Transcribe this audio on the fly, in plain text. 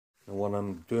And what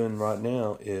I'm doing right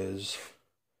now is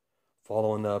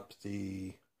following up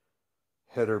the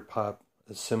header pipe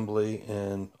assembly,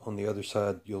 and on the other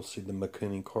side you'll see the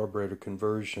Mikuni carburetor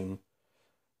conversion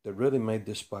that really made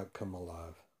this bike come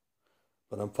alive.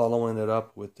 But I'm following it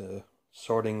up with the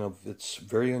sorting of its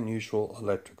very unusual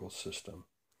electrical system.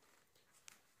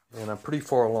 And I'm pretty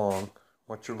far along.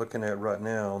 What you're looking at right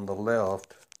now on the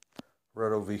left,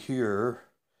 right over here,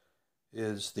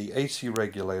 is the AC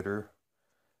regulator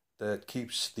that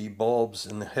keeps the bulbs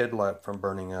in the headlight from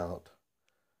burning out.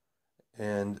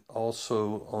 And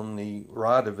also on the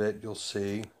right of it, you'll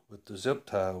see with the zip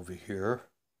tie over here,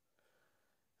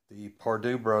 the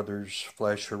Pardue Brothers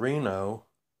Flasherino,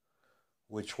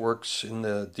 which works in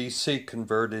the DC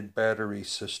converted battery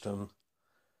system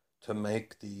to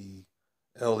make the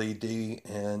LED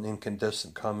and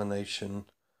incandescent combination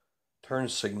turn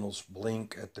signals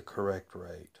blink at the correct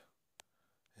rate.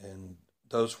 And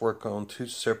those work on two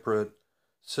separate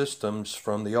systems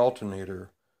from the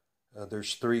alternator.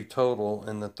 There's 3 total,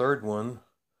 and the third one,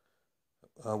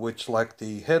 which like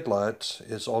the headlights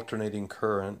is alternating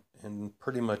current and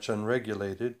pretty much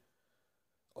unregulated,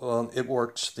 it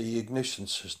works the ignition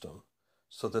system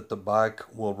so that the bike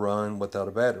will run without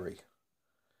a battery.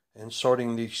 And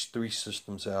sorting these 3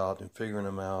 systems out and figuring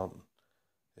them out,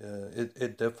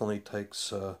 it definitely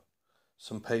takes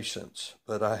some patience.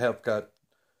 But I have got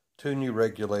 2 new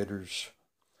regulators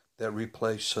that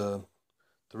replace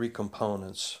 3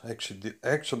 components.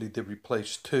 Actually, they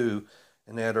replace 2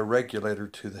 and add a regulator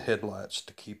to the headlights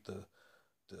to keep the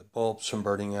bulbs from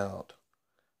burning out.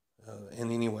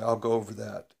 And anyway, I'll go over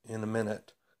that in a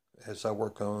minute as I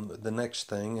work on the next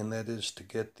thing, and that is to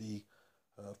get the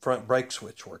front brake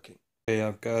switch working. Okay,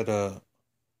 I've got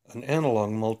an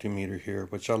analog multimeter here,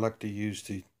 which I like to use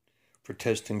for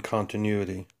testing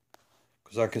continuity,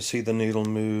 because I can see the needle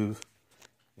move,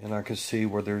 and I can see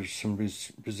where there's some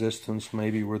resistance,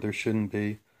 maybe where there shouldn't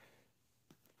be.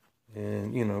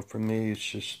 And, you know, for me,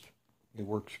 it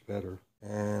works better.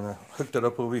 And I hooked it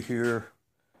up over here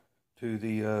to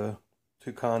the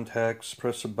 2 contacts,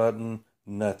 press a button,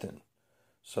 nothing.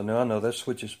 So now I know that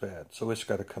switch is bad, so it's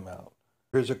got to come out.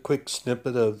 Here's a quick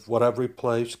snippet of what I've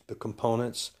replaced, the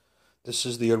components. This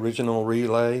is the original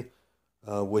relay,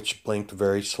 which blinked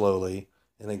very slowly.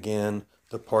 And again,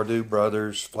 the Pardue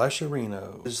Brothers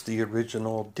Flasherino is the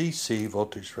original DC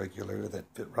voltage regulator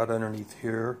that fit right underneath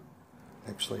here.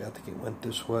 Actually, I think it went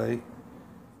this way.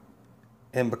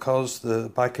 And because the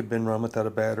bike had been run without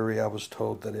a battery, I was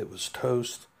told that it was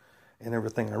toast. And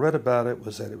everything I read about it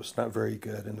was that it was not very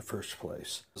good in the first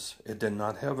place. It did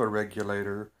not have a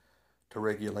regulator to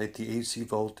regulate the AC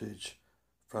voltage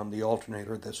from the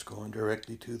alternator that's going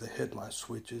directly to the headlight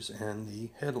switches and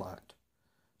the headlight.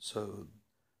 So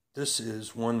this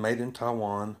is one made in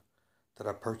Taiwan that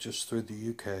I purchased through the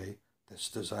UK that's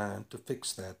designed to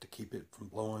fix that, to keep it from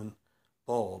blowing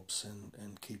bulbs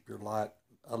and keep your light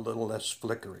a little less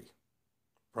flickery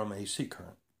from AC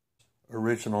current.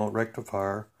 Original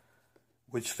rectifier,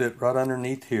 which fit right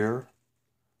underneath here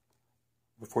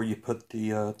before you put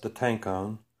the tank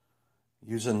on,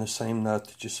 using the same nut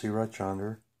that you see right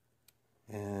yonder.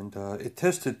 And it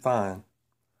tested fine,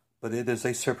 but it is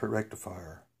a separate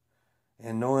rectifier.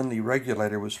 And knowing the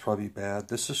regulator was probably bad,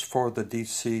 this is for the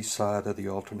DC side of the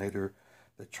alternator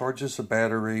that charges a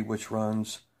battery which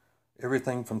runs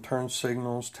everything from turn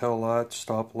signals, tail light,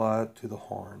 stop light, to the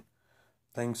horn.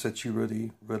 Things that you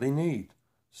really, really need.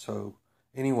 So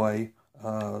anyway,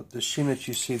 the sheen that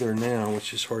you see there now,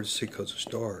 which is hard to see because it's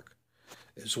dark,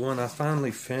 is one I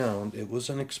finally found. It was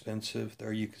inexpensive.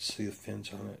 There you can see the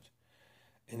fins on it.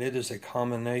 And it is a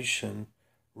combination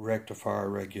rectifier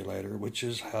regulator, which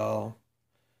is how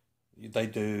they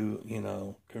do, you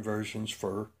know, conversions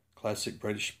for classic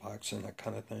British bikes and that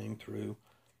kind of thing through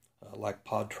like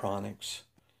Podtronics.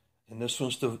 And this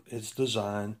one is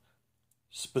designed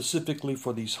specifically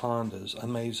for these Hondas,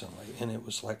 amazingly. And it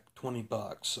was like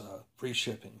 $20, free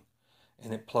shipping.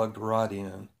 And it plugged right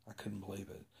in. I couldn't believe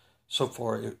it. So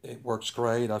far, it works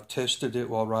great. I've tested it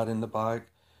while riding the bike,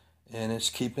 and it's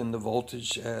keeping the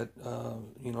voltage at,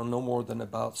 no more than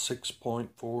about 6.4,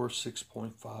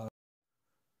 6.5.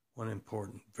 One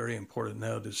very important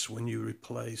note is when you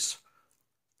replace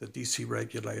the DC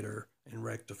regulator and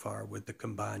rectifier with the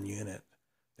combined unit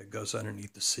that goes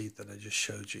underneath the seat that I just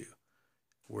showed you,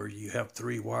 where you have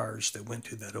 3 wires that went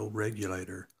to that old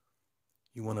regulator,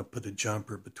 you want to put a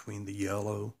jumper between the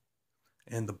yellow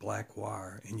and the black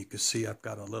wire. And you can see I've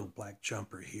got a little black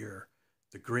jumper here.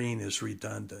 The green is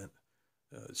redundant.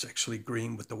 It's actually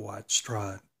green with the white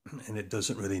stripe, and it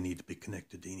doesn't really need to be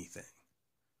connected to anything.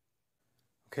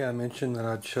 Okay, I mentioned that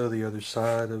I'd show the other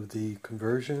side of the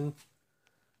conversion.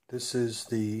 This is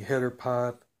the header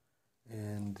pipe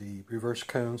and the reverse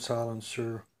cone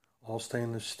silencer, all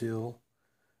stainless steel,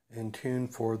 and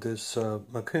tuned for this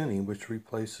Mikuni, which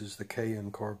replaces the K&S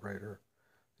carburetor.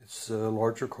 It's a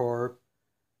larger carb,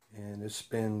 and it's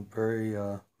been very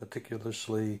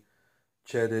meticulously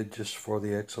jetted just for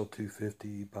the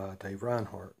XL250 by Dave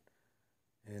Rhynehart.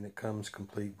 And it comes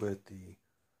complete with the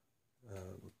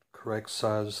correct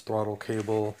size throttle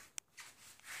cable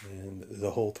and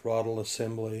the whole throttle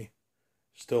assembly.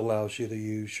 Still allows you to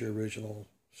use your original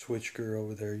switch gear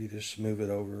over there. You just move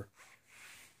it over.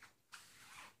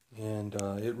 And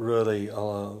it really,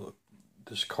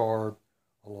 this carb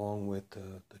along with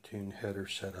the tuned header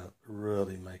setup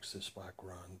really makes this bike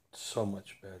run so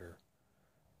much better.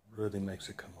 Really makes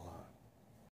it come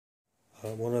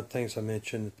alive. One of the things I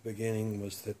mentioned at the beginning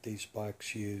was that these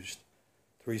bikes used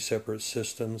 3 separate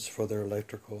systems for their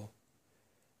electrical,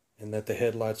 and that the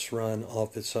headlights run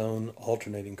off its own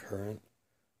alternating current,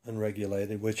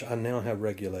 unregulated, which I now have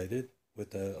regulated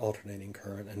with the alternating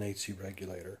current and AC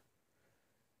regulator.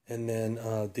 And then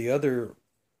the other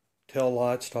tail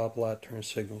light, stop light, turn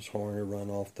signals, horn run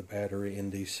off the battery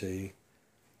in DC.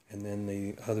 And then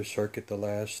the other circuit, the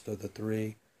last of the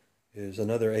 3, is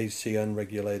another AC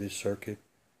unregulated circuit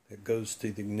that goes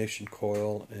to the ignition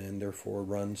coil and therefore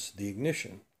runs the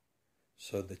ignition,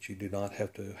 so that you do not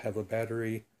have to have a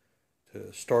battery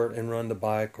to start and run the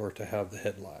bike or to have the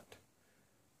headlight.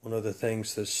 One of the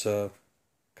things that's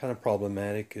kind of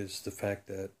problematic is the fact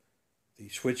that the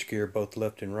switchgear, both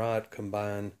left and right,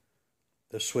 combine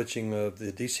the switching of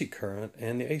the DC current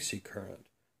and the AC current.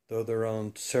 Though they're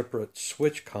on separate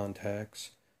switch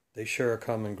contacts, they share a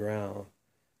common ground,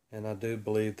 and I do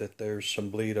believe that there's some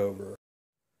bleed over.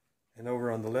 And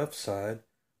over on the left side,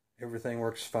 everything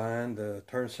works fine, the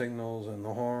turn signals and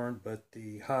the horn, but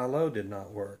the high-low did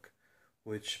not work,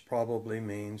 which probably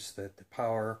means that the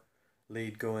power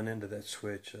lead going into that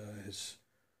switch is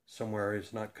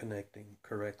not connecting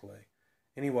correctly.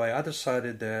 Anyway, I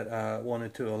decided that I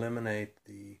wanted to eliminate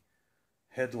the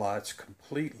headlights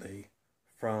completely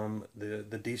from the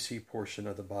DC portion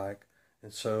of the bike,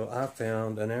 and so I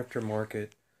found an aftermarket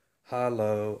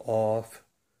high-low off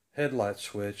headlight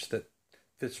switch that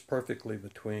fits perfectly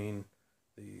between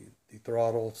the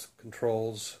throttle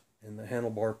controls and the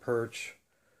handlebar perch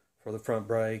for the front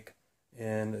brake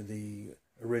and the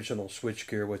original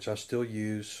switchgear, which I still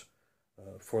use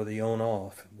for the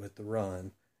on-off with the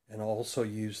run, and I also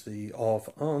use the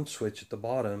off-on switch at the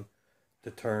bottom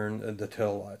to turn the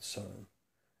tail lights on,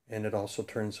 and it also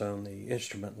turns on the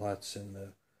instrument lights in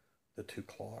the 2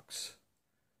 clocks.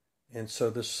 And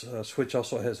so this switch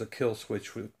also has a kill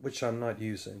switch, which I'm not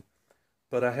using,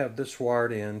 but I have this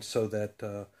wired in so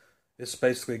that it's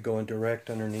basically going direct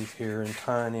underneath here and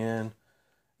tying in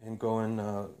and going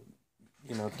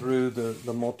through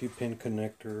the multi-pin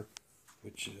connector,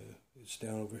 which is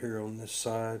down over here on this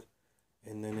side,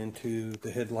 and then into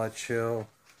the headlight shell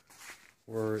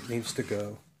where it needs to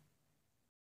go.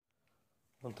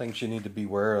 One thing you need to be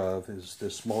aware of is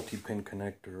this multi-pin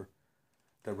connector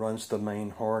that runs the main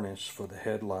harness for the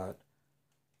headlight.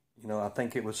 I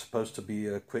think it was supposed to be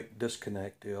a quick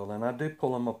disconnect deal, and I did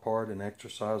pull them apart and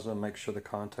exercise them, make sure the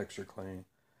contacts are clean.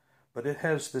 But it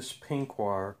has this pink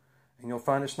wire, and you'll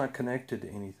find it's not connected to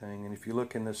anything. And if you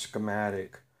look in the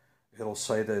schematic, it'll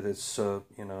say that it's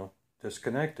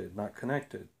disconnected, not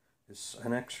connected. It's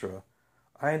an extra.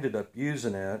 I ended up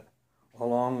using it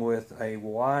along with a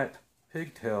white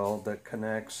pigtail that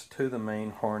connects to the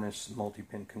main harness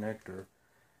multi-pin connector.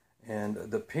 And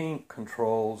the pink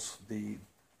controls the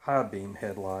high beam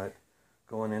headlight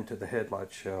going into the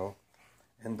headlight shell,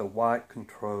 and the white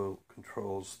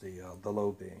controls the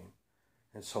low beam.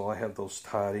 And so I have those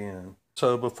tied in.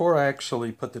 So before I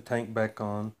actually put the tank back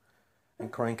on and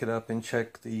crank it up and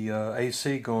check the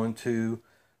AC going to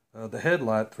the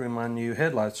headlight through my new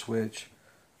headlight switch,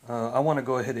 I want to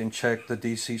go ahead and check the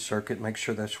DC circuit, make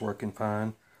sure that's working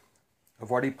fine.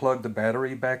 I've already plugged the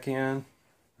battery back in.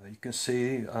 You can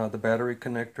see the battery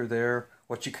connector there.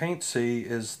 What you can't see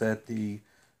is that the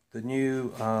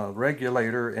new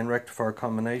regulator and rectifier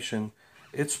combination,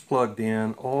 it's plugged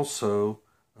in also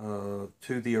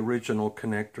to the original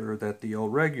connector that the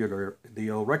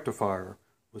old rectifier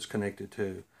was connected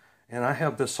to. And I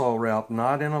have this all wrapped,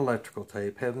 not in electrical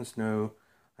tape, heavens no.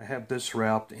 I have this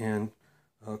wrapped in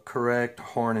correct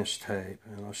harness tape,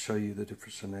 and I'll show you the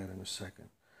difference in that in a second.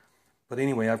 But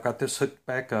anyway, I've got this hooked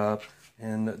back up,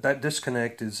 and that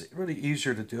disconnect is really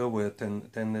easier to deal with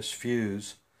than this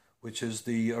fuse, which is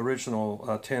the original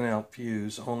 10-out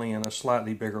fuse, only in a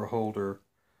slightly bigger holder,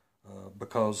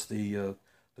 because the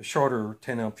shorter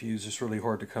 10-out fuse is really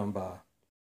hard to come by.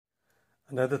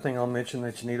 Another thing I'll mention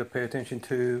that you need to pay attention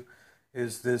to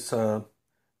is this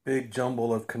big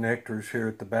jumble of connectors here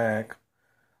at the back.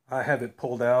 I have it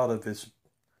pulled out of this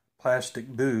plastic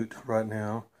boot right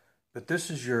now, but this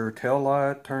is your tail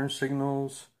light, turn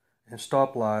signals, and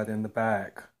stop light in the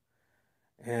back.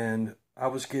 And I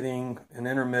was getting an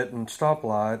intermittent stop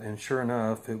light, and sure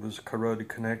enough, it was a corroded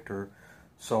connector.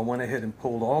 So I went ahead and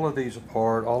pulled all of these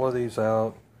apart, all of these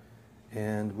out,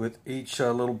 and with each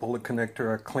little bullet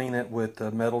connector, I clean it with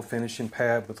a metal finishing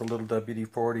pad with a little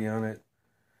WD-40 on it,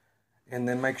 and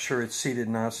then make sure it's seated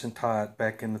nice and tight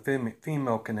back in the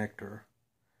female connector.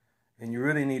 And you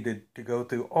really need to go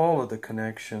through all of the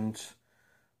connections,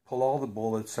 pull all the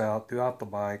bullets out throughout the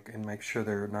bike, and make sure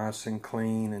they're nice and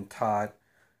clean and tight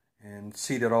and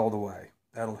seated all the way.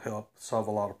 That'll help solve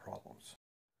a lot of problems.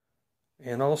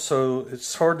 And also,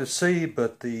 it's hard to see,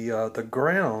 but the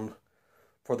ground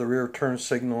for the rear turn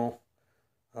signal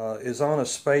is on a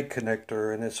spade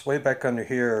connector, and it's way back under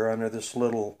here, under this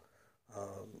little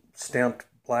stamped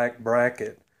black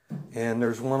bracket, and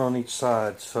there's one on each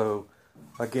side. So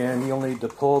again, you'll need to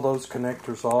pull those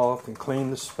connectors off and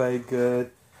clean the spade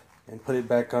good and put it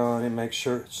back on and make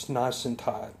sure it's nice and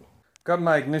tight. Got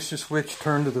my ignition switch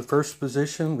turned to the first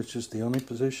position, which is the only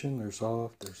position. There's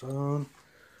off, there's on.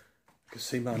 You can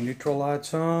see my neutral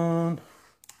lights on.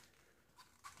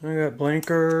 I got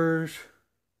blinkers.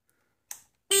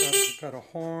 Got a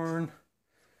horn.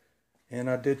 And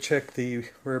I did check the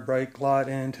rear brake light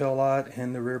and tail light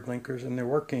and the rear blinkers, and they're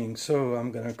working. So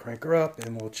I'm going to crank her up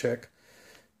and we'll check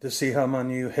to see how my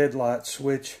new headlight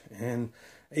switch and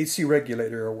AC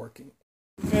regulator are working.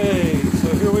 Okay,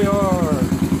 so here we are.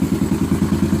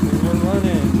 And we're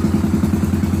running.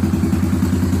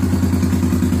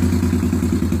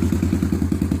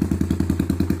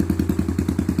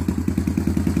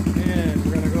 And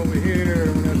we're going to go over here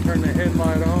and we're going to turn the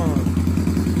headlight on.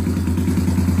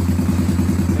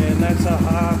 And that's a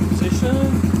high position.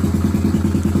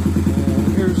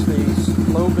 And here's the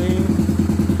low beam.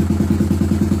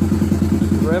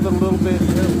 Rev it a little bit,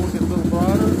 we'll get a little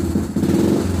brighter.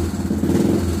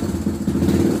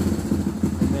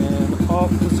 And then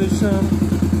off position.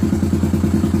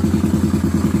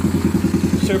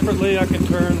 Separately, I can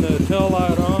turn the tail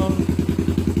light on.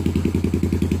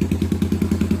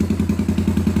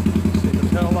 See the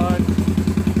tail light.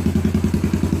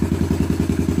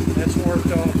 That's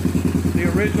worked off the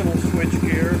original switch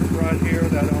gear right here,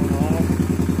 that on off.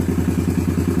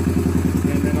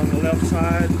 And then on the left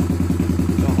side,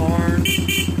 the horn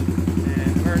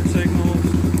and turn signals,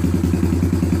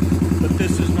 but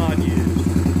this is not used.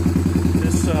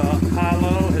 This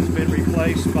high-low has been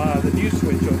replaced by the new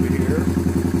switch over here,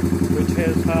 which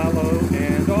has high-low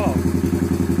and off.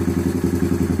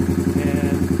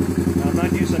 And I'm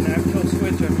not using that kill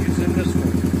switch, I'm using this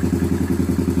one.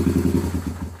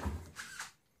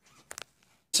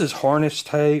 This is harness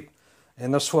tape,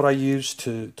 and that's what I use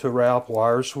to wrap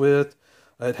wires with.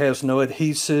 It has no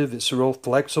adhesive, it's real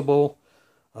flexible.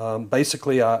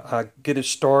 Basically, I get it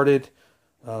started,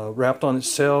 wrapped on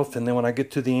itself, and then when I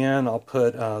get to the end, I'll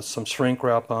put some shrink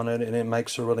wrap on it, and it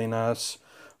makes a really nice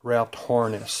wrapped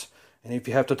harness. And if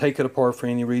you have to take it apart for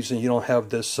any reason, you don't have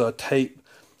this tape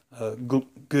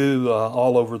goo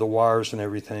all over the wires and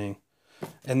everything.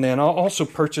 And then I'll also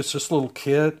purchase this little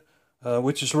kit,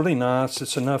 which is really nice.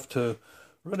 It's enough to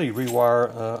really rewire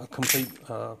a complete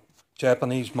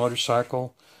Japanese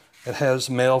motorcycle. It has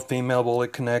male, female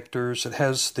bullet connectors. It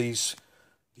has these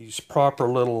proper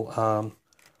little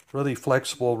really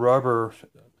flexible rubber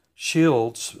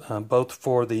shields, both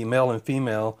for the male and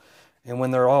female. And when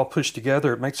they're all pushed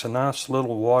together, it makes a nice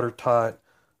little watertight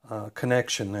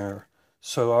connection there.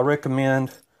 So I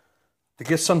recommend to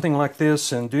get something like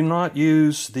this, and do not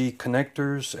use the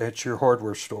connectors at your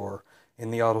hardware store in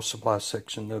the auto supply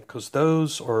section, because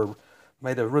those are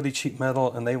made of really cheap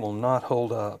metal and they will not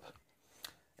hold up.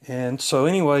 And so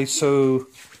anyway, so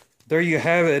there you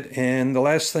have it. And the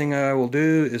last thing I will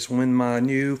do is, when my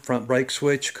new front brake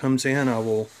switch comes in, I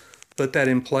will put that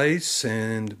in place,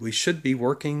 and we should be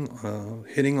working,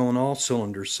 hitting on all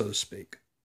cylinders, so to speak.